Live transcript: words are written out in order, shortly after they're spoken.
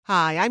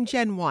Hi, I'm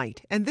Jen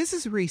White, and this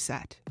is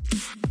Reset.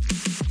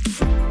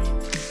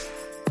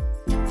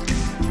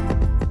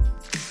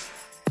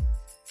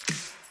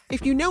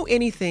 If you know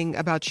anything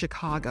about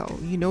Chicago,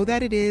 you know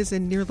that it is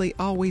and nearly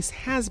always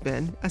has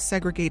been a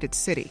segregated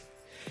city.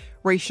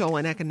 Racial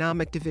and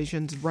economic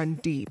divisions run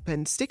deep,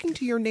 and sticking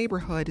to your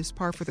neighborhood is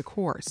par for the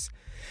course.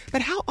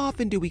 But how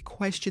often do we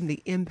question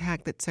the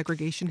impact that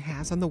segregation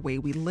has on the way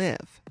we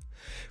live?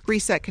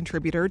 Reset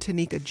contributor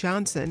Tanika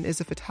Johnson is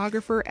a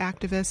photographer,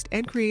 activist,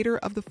 and creator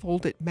of the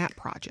Folded Map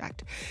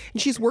Project.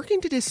 And she's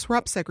working to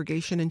disrupt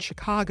segregation in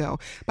Chicago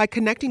by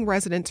connecting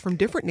residents from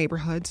different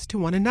neighborhoods to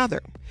one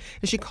another.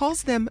 And she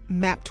calls them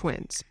map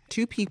twins,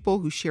 two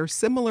people who share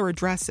similar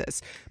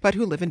addresses, but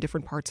who live in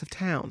different parts of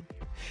town.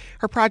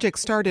 Her project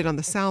started on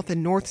the south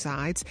and north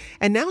sides,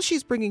 and now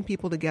she's bringing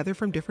people together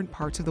from different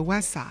parts of the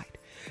west side.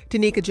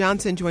 Tanika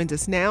Johnson joins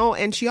us now,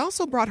 and she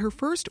also brought her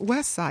first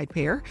West Side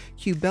pair,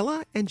 Q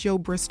Billa and Joe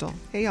Bristol.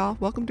 Hey, y'all.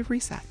 Welcome to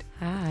Reset.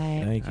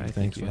 Hi. Thank you.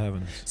 Thanks for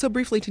having us. So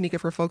briefly, Tanika,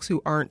 for folks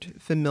who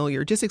aren't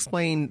familiar, just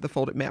explain the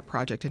Folded Map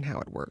Project and how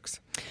it works.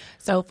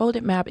 So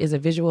Folded Map is a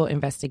visual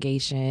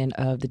investigation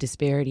of the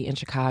disparity in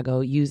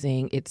Chicago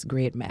using its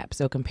grid map.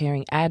 So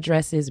comparing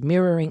addresses,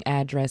 mirroring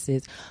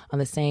addresses on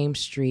the same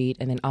street,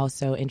 and then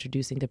also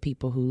introducing the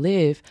people who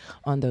live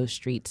on those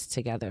streets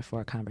together for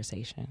a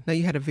conversation. Now,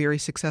 you had a very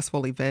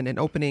successful event, an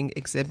opening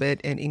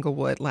exhibit in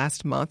Inglewood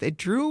last month. It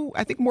drew,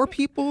 I think, more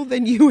people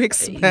than you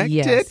expected.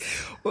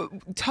 Yes.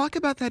 Talk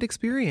about that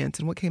experience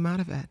and what came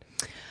out of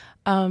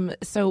it.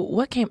 So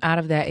what came out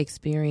of that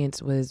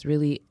experience was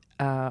really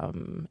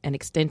an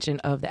extension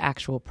of the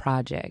actual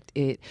project.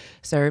 It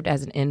served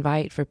as an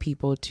invite for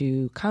people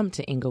to come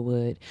to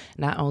Inglewood,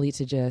 not only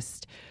to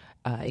just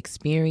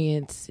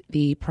experience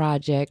the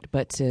project,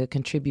 but to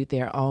contribute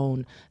their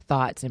own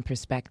thoughts and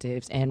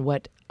perspectives. And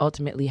what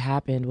ultimately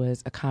happened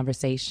was a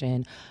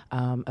conversation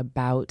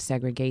about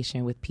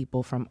segregation with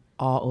people from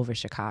all over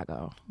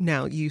Chicago.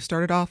 Now, you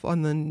started off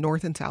on the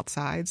north and south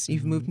sides.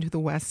 You've moved into the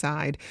west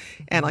side.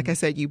 And like I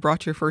said, you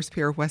brought your first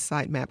pair of West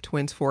Side Map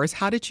twins for us.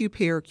 How did you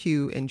pair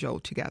Q and Joe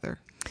together?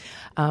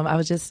 I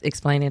was just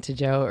explaining to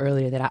Joe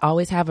earlier that I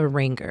always have a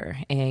ringer,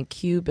 and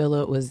Q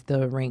Billa was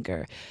the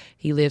ringer.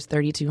 He lives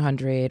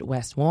 3200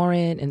 West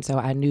Warren, and so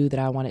I knew that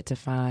I wanted to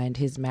find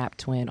his map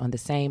twin on the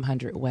same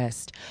 100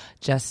 West,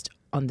 just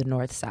on the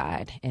north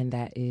side, and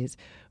that is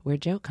where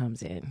Joe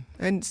comes in.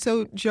 And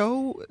so,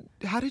 Joe,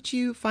 how did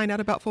you find out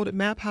about Folded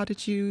Map? How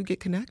did you get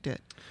connected?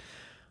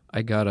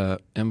 I got an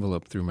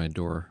envelope through my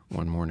door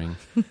one morning.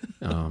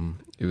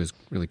 It was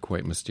really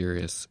quite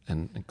mysterious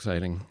and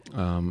exciting.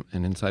 And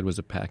inside was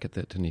a packet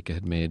that Tanika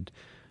had made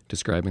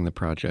describing the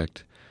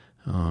project.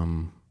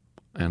 And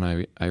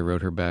I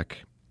wrote her back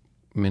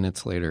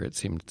minutes later. It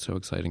seemed so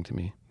exciting to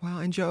me. Wow.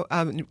 And Joe,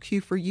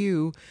 Q, for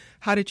you,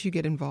 how did you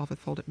get involved with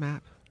Folded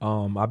Map?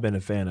 I've been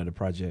a fan of the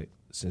project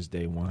since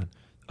day one.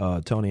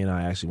 Tony and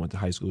I actually went to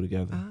high school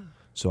together.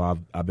 So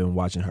I've been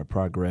watching her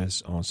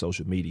progress on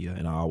social media,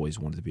 and I always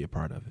wanted to be a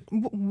part of it.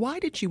 Why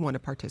did you want to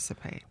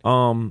participate?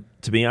 To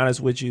be honest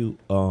with you,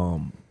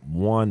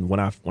 one,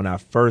 when I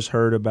first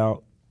heard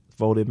about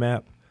Folded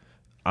Map,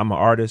 I'm an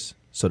artist,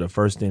 so the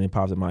first thing that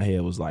popped in my head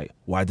was like,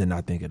 why didn't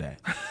I think of that?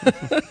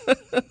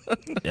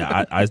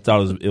 Yeah, I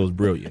thought it was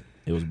brilliant.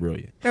 It was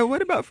brilliant. And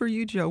what about for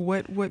you, Joe?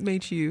 What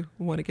made you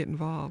want to get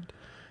involved?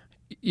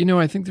 You know,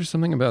 I think there's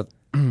something about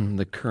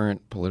the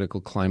current political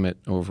climate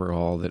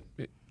overall that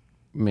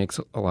makes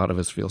a lot of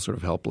us feel sort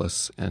of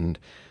helpless. And,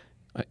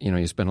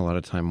 you spend a lot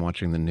of time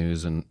watching the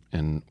news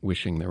and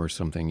wishing there was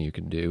something you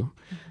could do.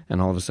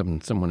 And all of a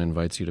sudden someone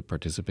invites you to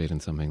participate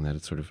in something that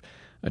is sort of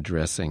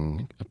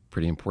addressing a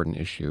pretty important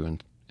issue,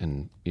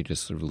 and you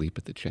just sort of leap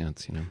at the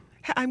chance,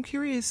 I'm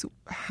curious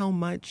how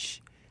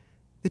much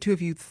the two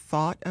of you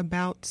thought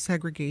about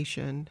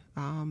segregation,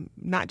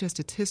 not just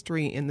its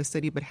history in the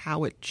city, but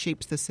how it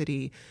shapes the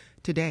city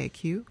today.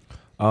 Q?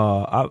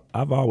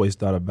 I've always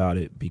thought about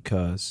it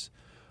because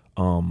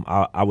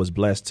I was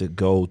blessed to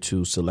go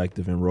to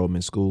selective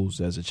enrollment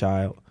schools as a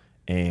child,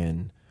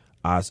 and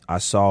I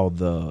saw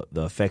the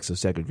effects of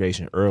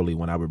segregation early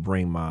when I would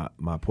bring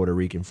my Puerto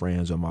Rican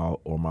friends or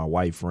my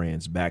white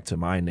friends back to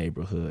my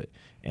neighborhood,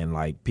 and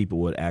like people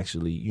would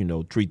actually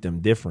treat them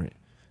different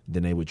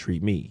than they would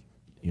treat me.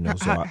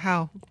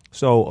 How?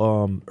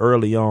 So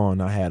early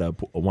on, I had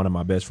one of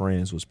my best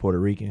friends was Puerto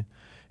Rican,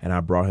 and I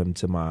brought him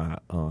to my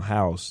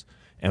house,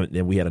 and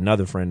then we had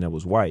another friend that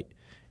was white,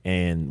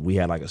 and we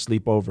had like a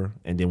sleepover.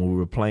 And then when we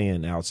were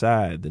playing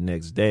outside the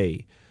next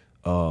day,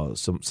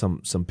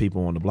 some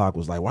people on the block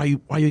was like, why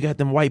you got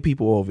them white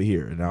people over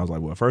here? And I was like,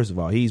 well, first of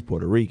all, he's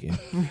Puerto Rican.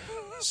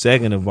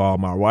 Second of all,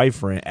 my white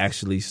friend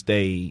actually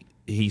stays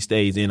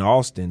in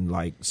Austin,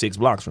 like 6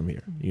 blocks from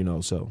here.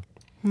 So.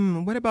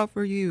 What about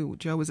for you,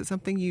 Joe? Was it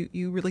something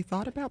you really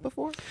thought about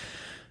before?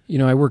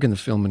 I work in the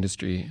film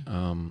industry,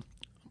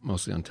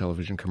 mostly on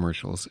television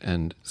commercials,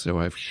 and so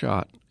I've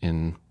shot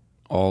in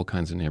all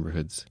kinds of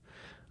neighborhoods.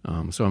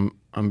 So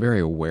I'm very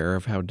aware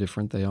of how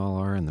different they all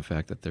are, and the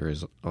fact that there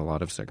is a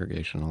lot of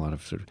segregation, a lot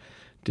of sort of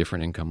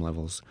different income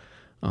levels.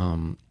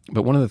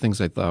 But one of the things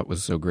I thought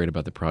was so great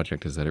about the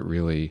project is that it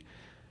really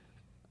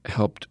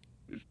helped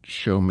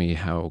show me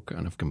how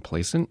kind of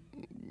complacent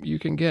you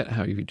can get,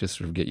 how you just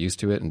sort of get used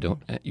to it and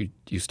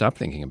you stop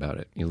thinking about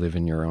it. You live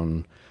in your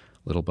own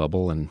little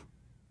bubble and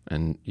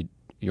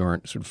you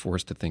aren't sort of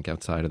forced to think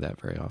outside of that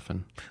very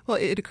often. Well,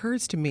 it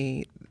occurs to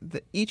me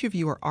that each of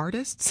you are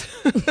artists,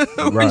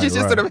 which is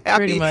just sort of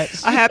Pretty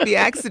much. a happy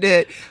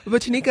accident.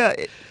 But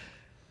Tanika,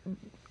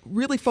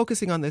 really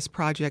focusing on this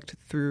project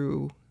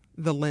through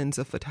the lens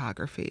of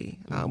photography,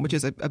 which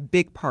is a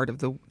big part of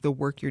the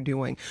work you're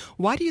doing.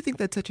 Why do you think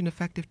that's such an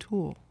effective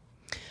tool?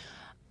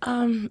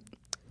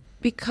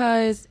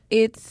 Because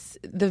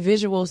the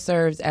visual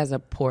serves as a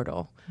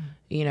portal,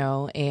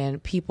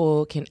 and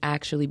people can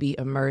actually be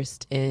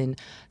immersed in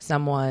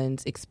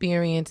someone's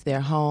experience,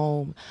 their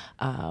home,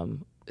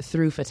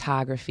 through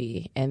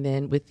photography. And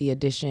then with the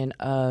addition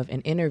of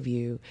an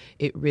interview,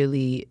 it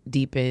really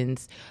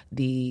deepens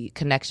the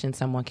connection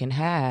someone can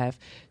have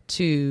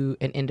to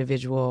an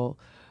individual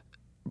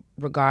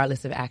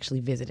regardless of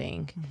actually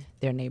visiting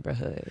their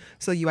neighborhood.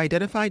 So you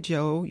identified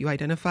Joe, you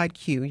identified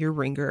Q, your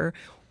ringer.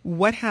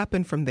 What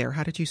happened from there?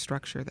 How did you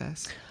structure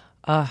this?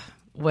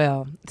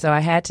 Well, so I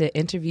had to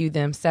interview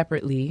them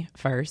separately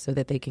first so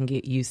that they can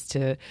get used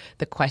to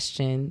the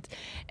questions.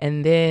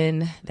 And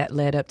then that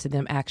led up to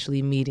them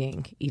actually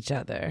meeting each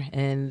other.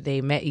 And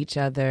they met each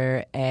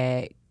other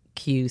at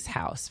Q's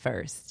house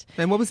first.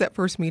 And what was that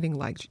first meeting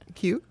like,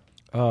 Q?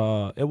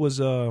 It was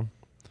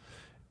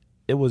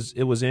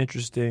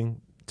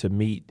interesting to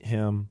meet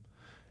him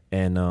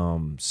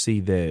and see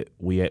that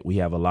we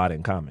have a lot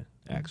in common,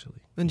 actually.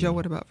 And Joe,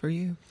 what about for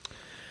you?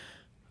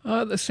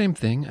 The same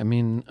thing. I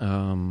mean,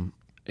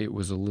 it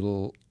was a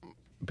little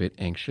bit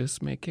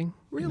anxious making.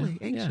 Really?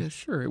 Anxious? Yeah,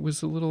 sure.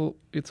 It's a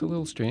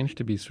little strange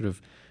to be sort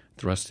of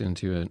thrust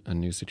into a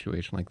new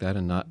situation like that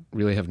and not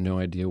really have no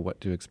idea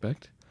what to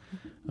expect.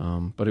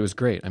 But it was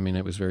great. I mean,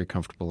 it was very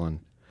comfortable, and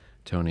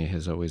Tony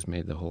has always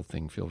made the whole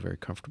thing feel very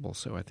comfortable.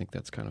 So I think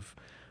that's kind of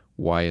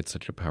why it's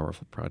such a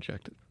powerful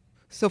project.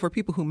 So for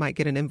people who might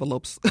get an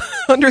envelope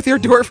under their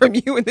door from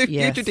you in the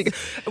Yes. future,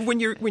 when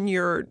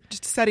you're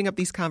just setting up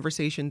these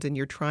conversations and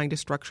you're trying to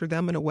structure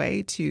them in a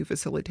way to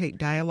facilitate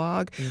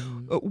dialogue,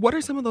 what are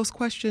some of those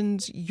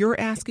questions you're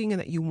asking and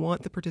that you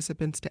want the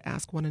participants to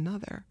ask one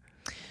another?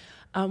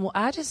 Well,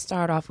 I just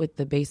start off with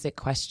the basic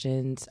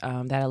questions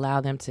that allow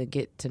them to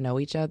get to know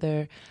each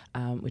other,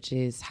 which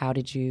is, how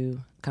did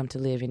you come to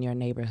live in your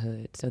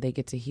neighborhood? So they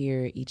get to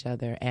hear each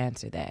other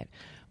answer that,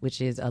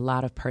 which is a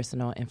lot of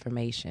personal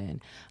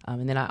information.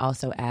 And then I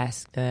also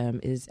ask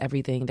them, is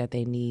everything that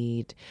they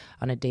need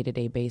on a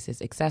day-to-day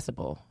basis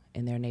accessible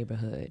in their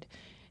neighborhood?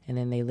 And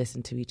then they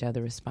listen to each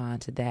other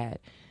respond to that.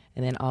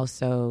 And then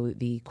also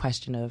the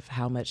question of,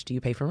 how much do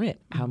you pay for rent?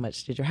 How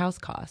much did your house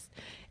cost?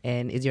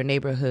 And is your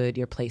neighborhood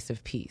your place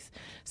of peace?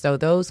 So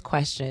those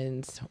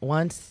questions,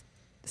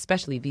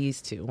 especially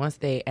these two, once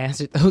they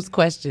answered those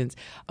questions,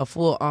 a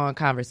full-on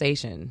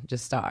conversation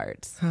just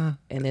starts.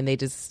 And then they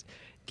just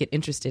get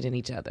interested in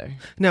each other.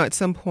 Now, at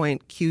some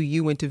point, Q,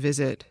 you went to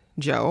visit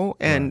Joe,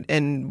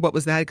 and what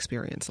was that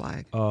experience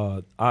like?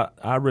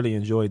 I really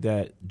enjoyed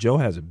that. Joe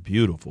has a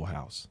beautiful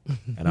house,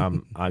 and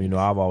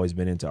I've always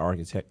been into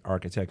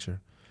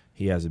architecture.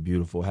 He has a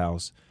beautiful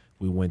house.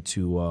 We went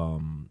to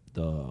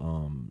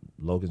the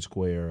Logan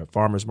Square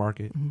Farmers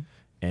Market,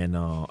 and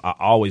I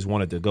always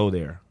wanted to go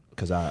there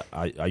because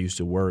I used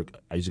to work.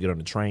 I used to get on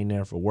the train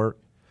there for work,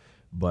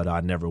 but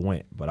I never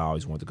went. But I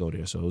always wanted to go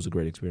there, so it was a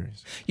great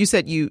experience. You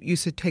said you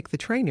used to take the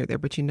train near there,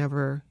 but you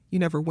never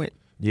went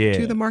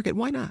to the market.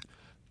 Why not?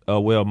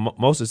 Well,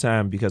 most of the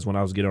time, because when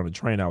I was getting on the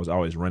train, I was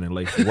always running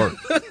late for work.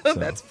 So.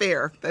 That's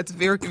fair. That's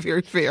very,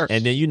 very fair.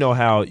 And then you know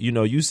how,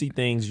 you see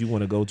things you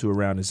want to go to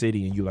around the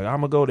city, and you're like, I'm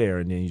going to go there,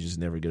 and then you just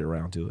never get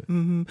around to it.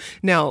 Mm-hmm.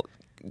 Now,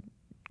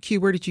 Q,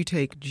 where did you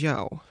take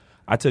Joe?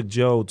 I took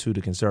Joe to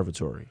the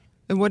conservatory.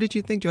 And what did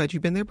you think, Joe? Had you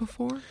been there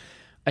before?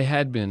 I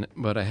had been,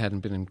 but I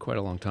hadn't been in quite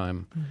a long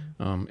time.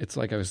 It's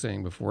like I was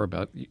saying before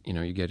about,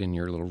 you get in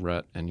your little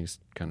rut and you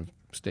kind of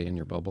stay in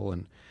your bubble.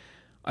 And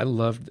I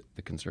loved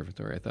the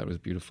conservatory. I thought it was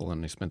beautiful,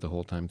 and I spent the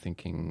whole time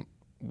thinking,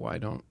 why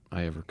don't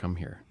I ever come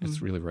here? It's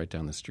really right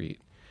down the street.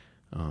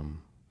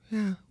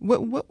 Yeah.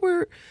 What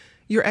were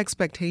your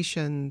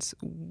expectations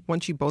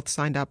once you both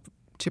signed up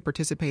to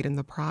participate in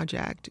the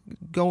project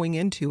going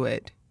into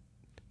it?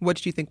 What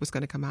did you think was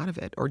going to come out of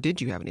it? Or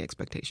did you have any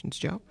expectations,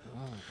 Joe?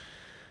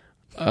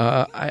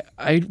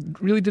 I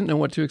really didn't know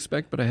what to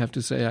expect, but I have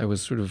to say I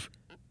was sort of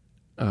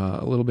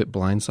a little bit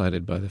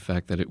blindsided by the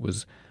fact that it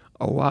was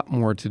a lot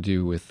more to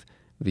do with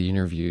the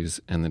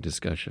interviews and the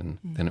discussion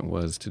than it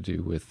was to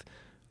do with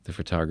the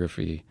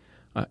photography.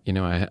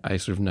 I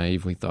sort of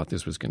naively thought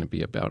this was going to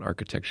be about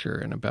architecture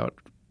and about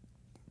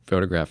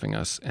photographing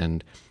us.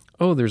 And,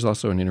 there's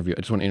also an interview.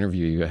 I just want to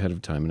interview you ahead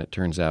of time. And it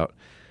turns out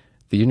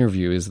the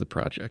interview is the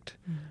project.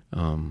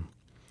 And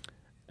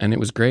it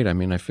was great. I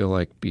mean, I feel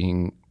like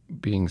being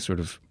sort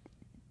of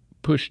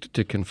pushed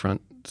to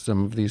confront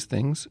some of these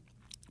things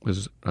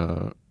was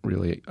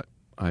really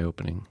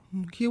eye-opening.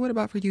 Q, what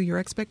about for you? Your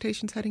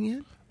expectations heading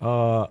in?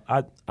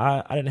 I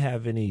didn't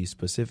have any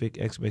specific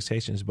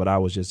expectations, but I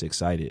was just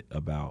excited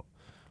about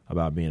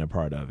being a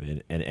part of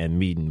it and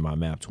meeting my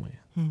map twin.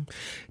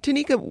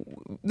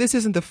 Tanika, this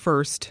isn't the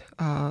first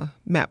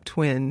map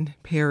twin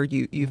pair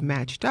you've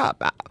matched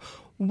up.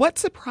 What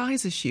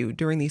surprises you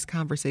during these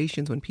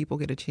conversations when people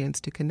get a chance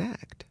to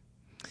connect?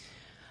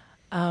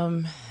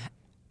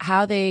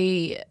 How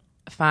they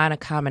find a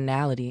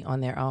commonality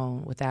on their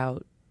own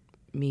without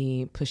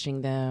me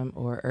pushing them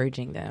or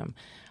urging them.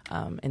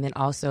 And then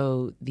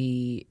also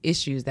the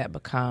issues that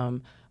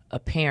become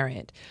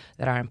apparent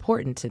that are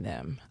important to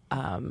them.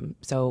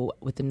 So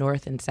with the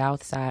North and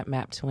South Side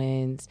map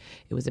twins,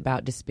 it was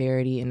about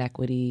disparity,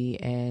 inequity,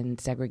 and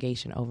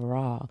segregation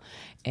overall.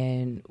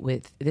 And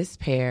with this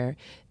pair,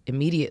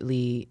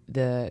 immediately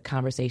the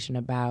conversation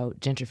about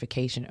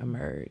gentrification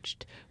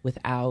emerged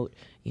without,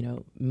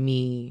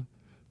 me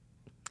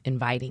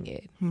inviting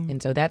it.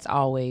 And so that's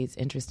always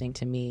interesting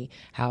to me,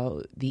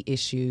 how the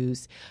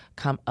issues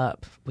come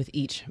up with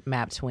each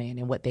map twin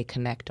and what they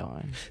connect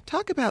on.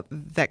 Talk about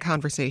that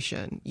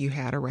conversation you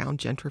had around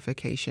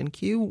gentrification.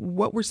 Q,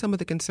 what were some of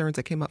the concerns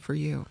that came up for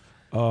you?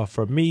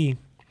 For me,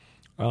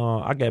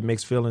 I got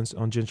mixed feelings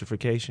on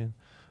gentrification.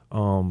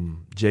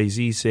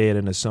 Jay-Z said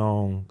in a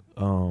song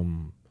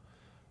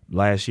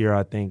last year,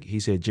 I think, he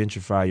said,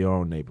 gentrify your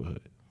own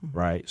neighborhood,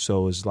 right?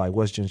 So it's like,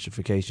 what's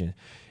gentrification?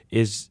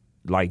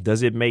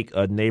 Does it make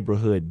a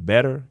neighborhood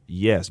better?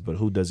 Yes, but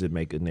who does it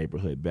make a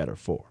neighborhood better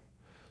for?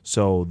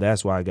 So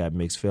that's why I got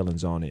mixed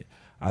feelings on it.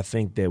 I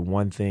think that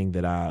one thing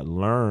that I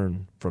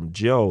learned from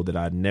Joe that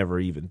I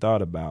never even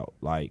thought about,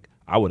 I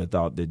would have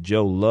thought that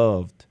Joe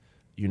loved,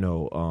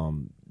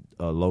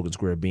 Logan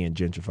Square being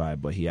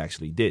gentrified, but he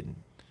actually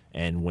didn't.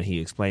 And when he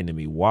explained to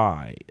me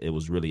why, it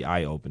was really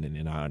eye-opening,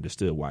 and I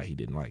understood why he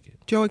didn't like it.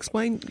 Joe,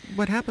 explain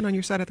what happened on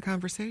your side of the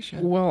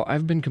conversation. Well,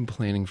 I've been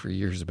complaining for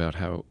years about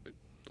how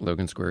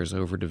Logan Square is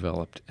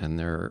overdeveloped, and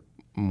there are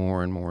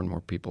more and more and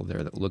more people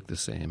there that look the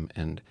same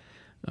and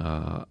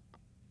are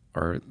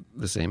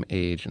the same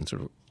age, and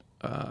sort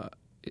of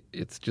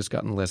it's just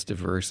gotten less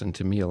diverse and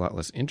to me a lot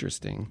less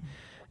interesting.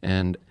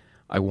 And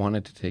I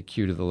wanted to take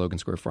Q to the Logan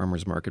Square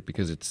Farmers Market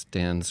because it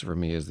stands for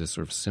me as this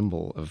sort of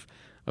symbol of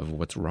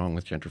what's wrong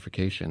with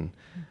gentrification.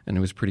 And it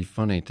was pretty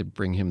funny to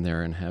bring him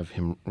there and have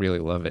him really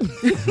love it.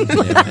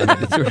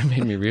 And it sort of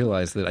made me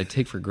realize that I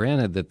take for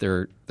granted that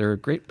there are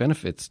great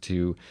benefits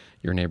to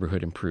your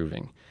neighborhood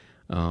improving.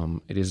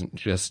 It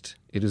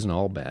isn't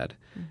all bad.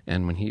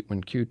 And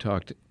when Q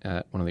talked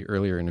at one of the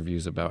earlier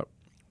interviews about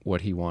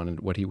what he wanted,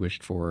 what he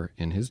wished for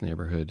in his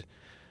neighborhood,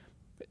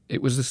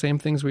 it was the same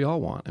things we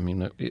all want. I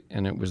mean,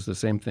 it was the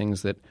same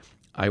things that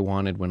I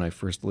wanted when I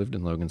first lived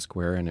in Logan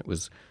Square, and it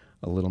was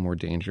a little more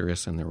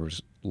dangerous, and there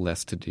was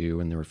less to do,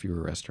 and there were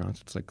fewer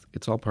restaurants. It's like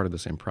it's all part of the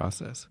same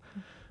process.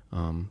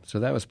 So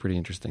that was a pretty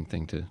interesting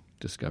thing to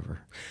discover.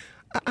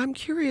 I'm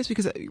curious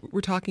because we're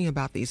talking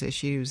about these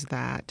issues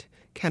that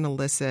can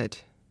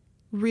elicit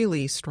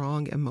really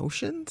strong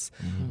emotions.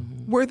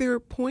 Mm-hmm. Were there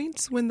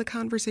points when the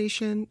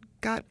conversation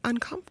got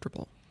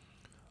uncomfortable?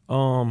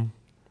 I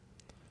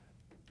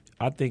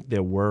think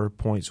there were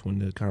points when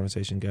the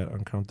conversation got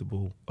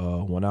uncomfortable.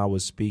 When I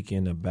was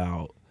speaking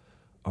about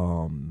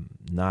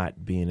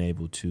not being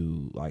able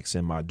to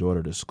send my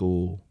daughter to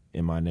school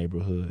in my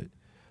neighborhood,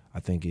 I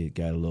think it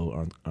got a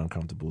little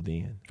uncomfortable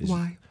then.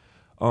 Why?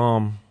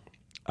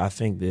 I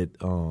think that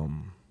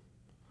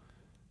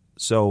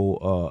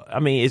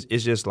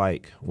it's just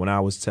like when I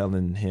was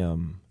telling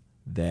him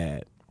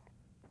that,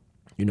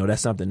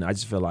 that's something I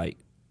just feel like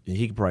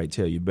he could probably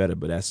tell you better,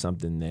 but that's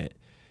something that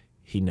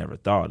he never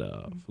thought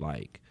of.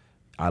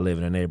 I live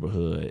in a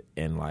neighborhood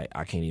and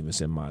I can't even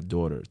send my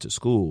daughter to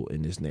school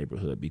in this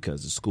neighborhood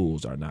because the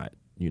schools are not,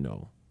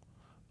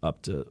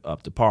 up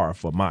to par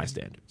for my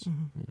standards.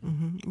 Mm-hmm.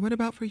 Mm-hmm. What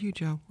about for you,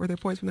 Joe? Were there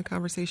points when the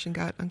conversation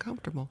got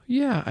uncomfortable?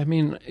 Yeah, I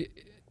mean,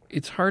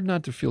 it's hard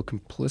not to feel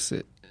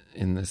complicit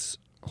in this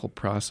whole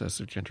process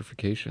of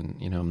gentrification.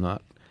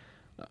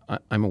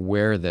 I'm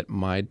aware that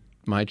my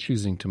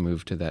choosing to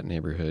move to that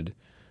neighborhood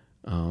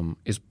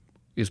is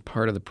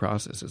part of the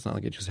process. It's not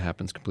like it just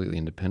happens completely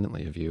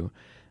independently of you.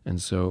 And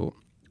so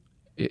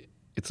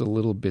it's a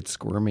little bit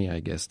squirmy, I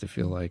guess, to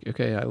feel like,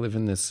 okay, I live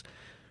in this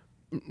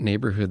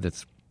neighborhood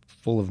that's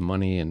full of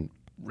money and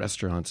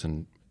restaurants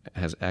and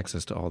has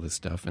access to all this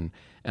stuff. And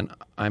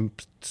I'm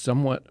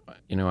somewhat,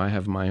 I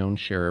have my own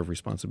share of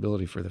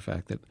responsibility for the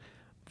fact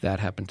that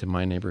happened to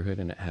my neighborhood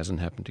and it hasn't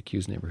happened to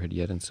Q's neighborhood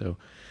yet. And so,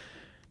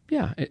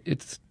 yeah,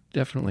 it's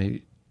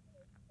definitely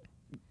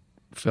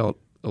felt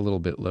a little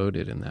bit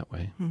loaded in that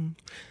way. Hmm.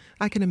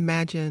 I can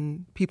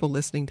imagine people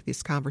listening to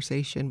this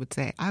conversation would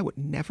say, I would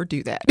never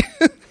do that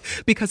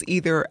because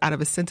either out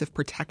of a sense of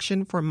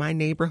protection for my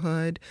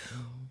neighborhood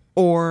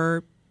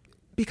or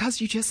because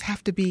you just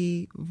have to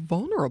be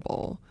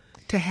vulnerable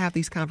to have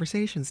these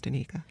conversations,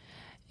 Tanika.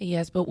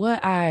 Yes, but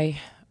what I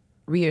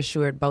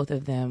reassured both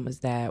of them was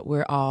that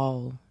we're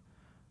all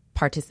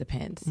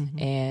participants. Mm-hmm.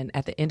 And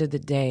at the end of the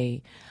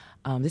day,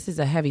 this is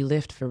a heavy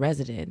lift for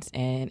residents,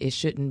 and it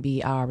shouldn't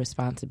be our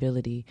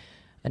responsibility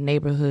a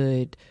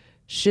neighborhood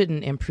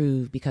shouldn't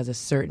improve because a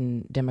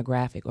certain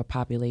demographic or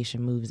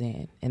population moves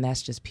in, and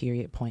that's just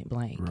period, point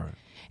blank. Right.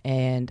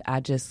 And I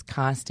just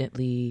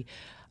constantly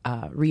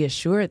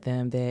reassured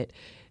them that,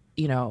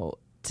 you know,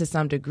 to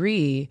some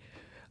degree,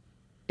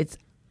 it's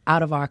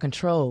out of our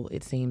control,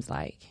 it seems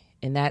like,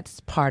 and that's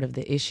part of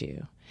the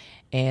issue.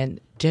 And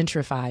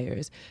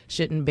gentrifiers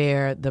shouldn't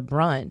bear the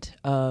brunt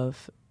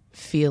of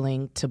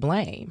feeling to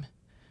blame,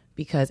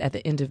 because at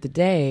the end of the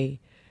day,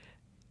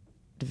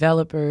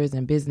 developers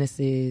and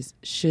businesses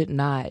should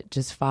not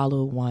just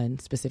follow one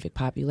specific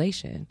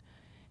population,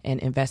 and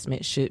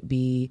investment should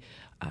be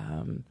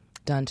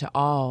done to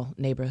all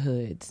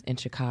neighborhoods in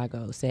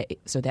Chicago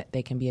so that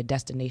they can be a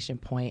destination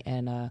point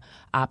and an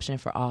option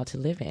for all to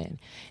live in.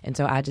 And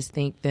so I just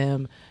think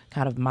them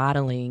kind of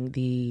modeling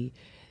the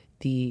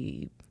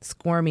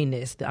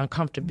squirminess, the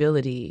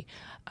uncomfortability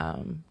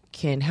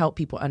can help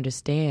people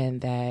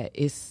understand that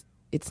it's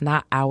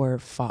not our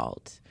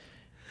fault.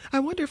 I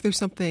wonder if there's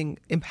something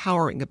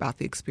empowering about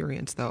the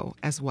experience, though,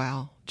 as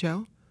well.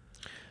 Joe?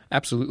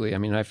 Absolutely. I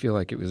mean, I feel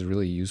like it was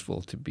really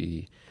useful to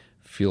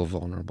feel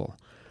vulnerable,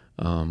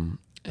 and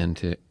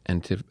to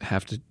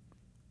have to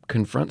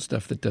confront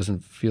stuff that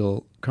doesn't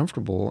feel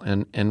comfortable,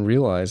 and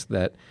realize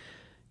that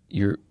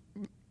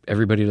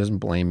everybody doesn't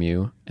blame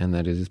you, and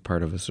that it is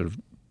part of a sort of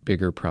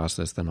bigger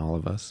process than all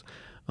of us.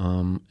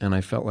 And I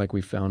felt like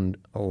we found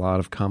a lot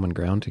of common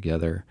ground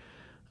together.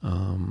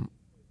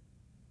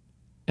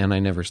 And I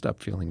never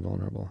stopped feeling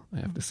vulnerable, I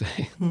have to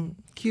say.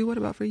 Q, what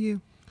about for you?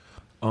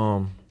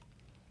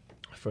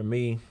 For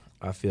me,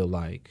 I feel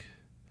like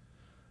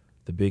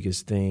the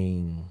biggest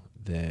thing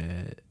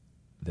that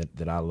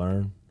I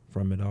learned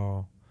from it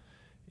all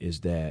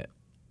is that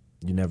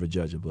you never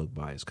judge a book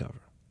by its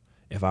cover.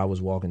 If I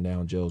was walking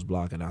down Joe's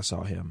block and I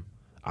saw him,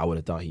 I would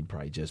have thought he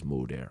probably just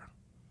moved there,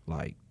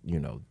 like, you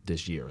know,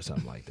 this year or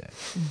something like that,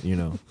 you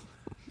know?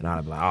 And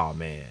I'd be like, oh,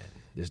 man,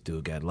 this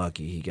dude got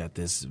lucky. He got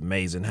this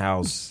amazing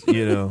house,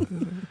 you know.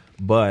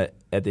 But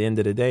at the end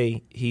of the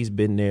day, he's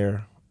been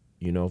there,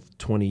 you know,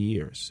 20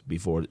 years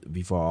before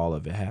all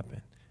of it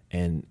happened.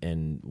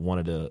 And one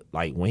of the,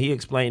 like, when he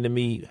explained to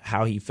me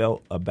how he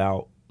felt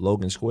about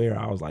Logan Square,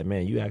 I was like,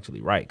 man, you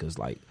actually right, because,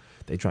 like,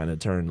 they trying to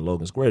turn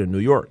Logan Square to New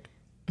York,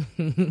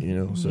 you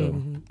know,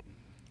 so.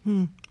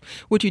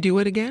 Would you do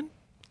it again?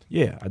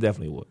 Yeah, I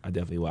definitely would.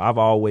 I've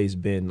always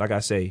been, like I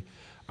say,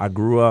 I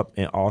grew up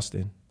in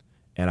Austin.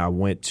 And I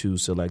went to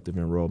selective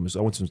enrollment.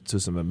 So I went to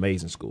some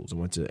amazing schools. I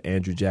went to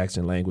Andrew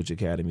Jackson Language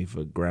Academy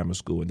for grammar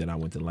school, and then I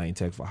went to Lane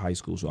Tech for high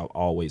school. So I've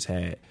always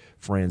had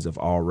friends of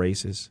all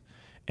races,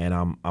 and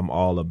I'm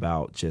all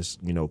about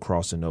just, you know,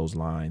 crossing those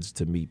lines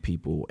to meet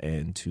people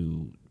and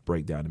to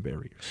break down the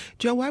barriers.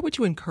 Joe, why would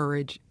you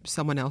encourage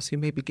someone else who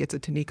maybe gets a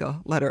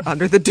Tanika letter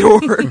under the door?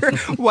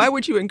 Why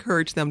would you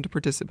encourage them to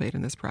participate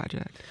in this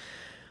project?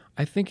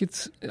 I think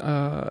it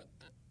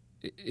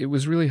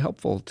was really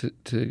helpful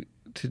to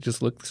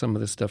just look some of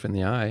this stuff in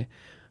the eye,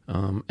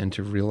 and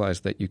to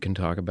realize that you can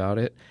talk about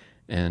it,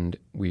 and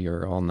we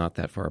are all not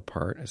that far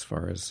apart as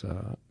far as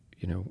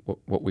you know,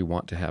 what we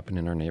want to happen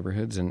in our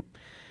neighborhoods, and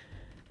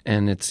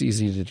it's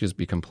easy to just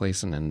be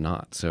complacent and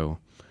not. So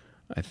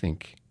I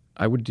think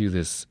I would do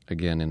this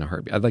again in a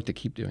heartbeat. I'd like to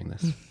keep doing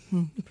this.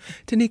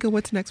 Tanika,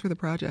 what's next for the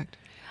project?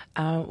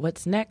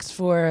 What's next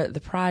for the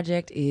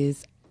project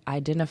is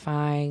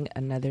identifying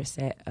another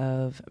set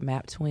of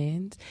map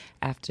twins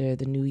after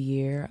the new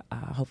year,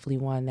 hopefully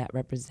one that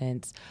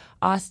represents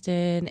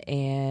Austin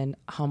and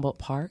Humboldt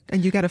Park.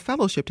 And you got a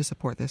fellowship to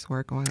support this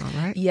work going on,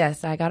 right?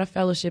 Yes, I got a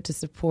fellowship to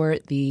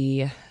support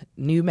the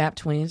new map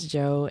twins,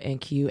 Joe and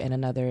Q, and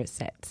another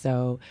set.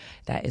 So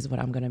that is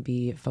what I'm going to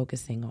be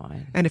focusing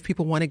on. And if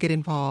people want to get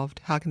involved,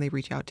 how can they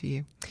reach out to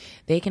you?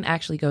 They can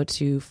actually go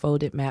to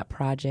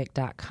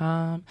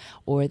foldedmapproject.com,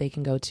 or they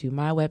can go to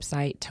my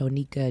website,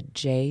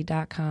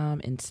 tonikaj.com,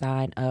 and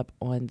sign up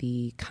on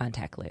the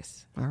contact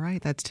list. All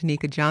right. That's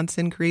Tanika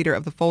Johnson, creator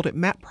of the Folded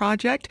Map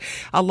Project,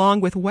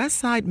 along with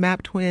Westside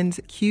Map twins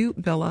Q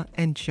Billa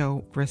and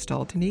Joe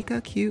Bristol.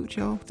 Tanika, Q,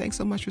 Joe, thanks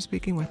so much for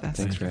speaking with us.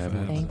 Thanks for having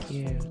us. Thank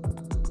you.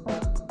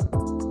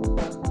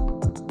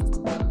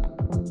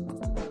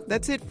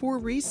 That's it for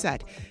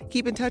Reset.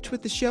 Keep in touch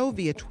with the show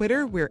via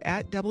Twitter. We're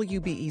at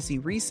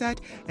WBEZ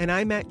Reset, and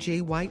I'm at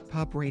J White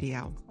Pub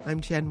Radio. I'm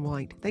Jen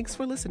White. Thanks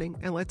for listening,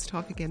 and let's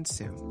talk again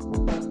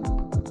soon.